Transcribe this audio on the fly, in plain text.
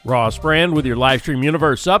Ross Brand with your Livestream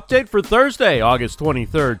Universe update for Thursday, August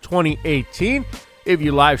 23rd, 2018. If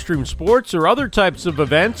you livestream sports or other types of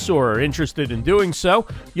events or are interested in doing so,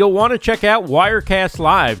 you'll want to check out Wirecast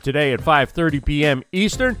Live today at 5:30 p.m.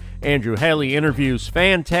 Eastern. Andrew Haley interviews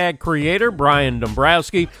FanTag creator Brian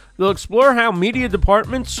Dombrowski. They'll explore how media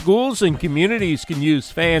departments, schools, and communities can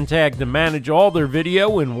use FanTag to manage all their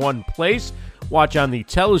video in one place. Watch on the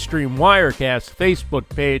Telestream Wirecast Facebook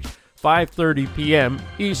page, 5:30 p.m.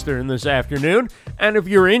 Eastern this afternoon. And if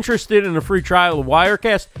you're interested in a free trial of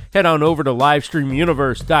Wirecast, head on over to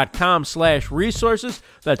livestreamuniverse.com/resources.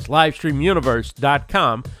 That's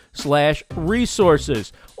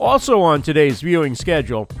livestreamuniverse.com/resources. Also on today's viewing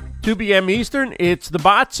schedule, 2 p.m. Eastern, it's the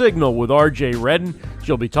Bot Signal with R.J. Redden.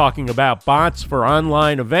 She'll be talking about bots for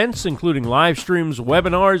online events, including live streams,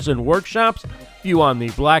 webinars, and workshops. View on the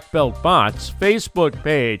Black Belt Bots Facebook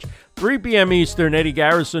page. 3 p.m. Eastern, Eddie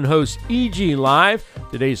Garrison hosts EG Live.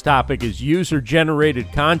 Today's topic is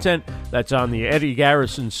user-generated content. That's on the Eddie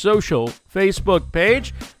Garrison Social Facebook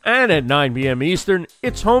page. And at 9 p.m. Eastern,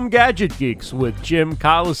 it's Home Gadget Geeks with Jim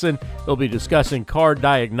Collison. He'll be discussing car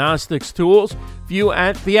diagnostics tools. View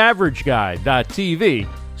at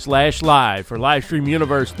theaverageguy.tv/live. For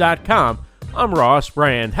LivestreamUniverse.com, I'm Ross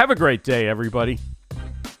Brand. Have a great day, everybody.